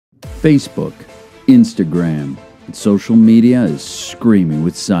Facebook, Instagram, and social media is screaming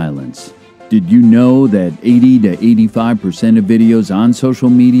with silence. Did you know that 80 to 85% of videos on social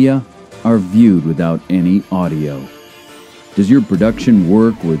media are viewed without any audio? Does your production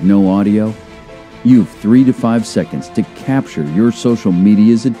work with no audio? You have 3 to 5 seconds to capture your social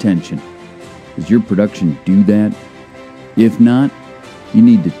media's attention. Does your production do that? If not, you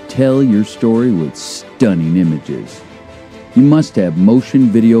need to tell your story with stunning images. You must have motion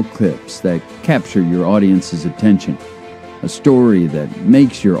video clips that capture your audience's attention. A story that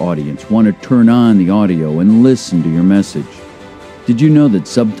makes your audience want to turn on the audio and listen to your message. Did you know that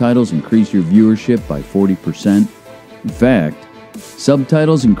subtitles increase your viewership by 40%? In fact,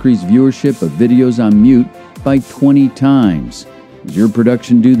 subtitles increase viewership of videos on mute by 20 times. Does your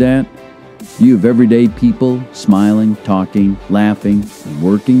production do that? Do you have everyday people smiling, talking, laughing, and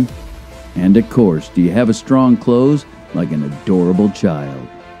working? And of course, do you have a strong close like an adorable child?